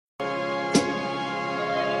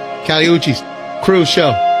Cali Uchis, Cruise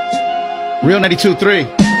Show, Real 92.3.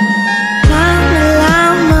 Llama,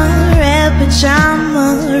 llama, red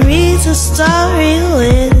pajama, reads a story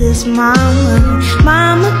with his mama.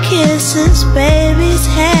 Mama kisses baby's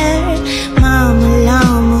hair. Mama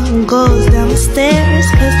llama goes downstairs,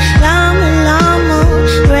 'cause llama, llama,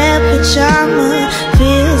 red pajama,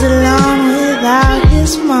 feels alone without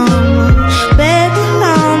his mama. Baby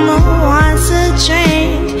llama wants a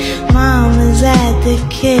drink. Mama's at the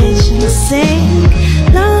kitchen sink.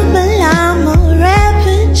 Llama, llama, red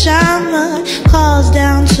pajama, calls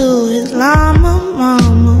down to his llama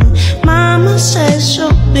mama. Mama says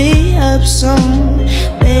she'll be up soon.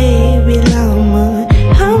 Baby llama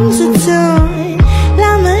hums a tune.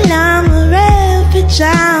 Llama, llama, red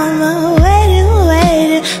pajama, waiting,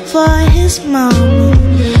 waiting for his mama.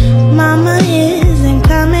 Mama isn't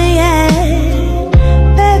coming yet.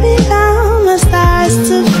 Baby llama starts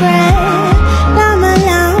to fret. Llama,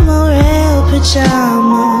 llama, red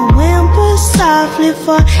pajama, whimpers softly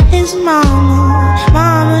for his mama.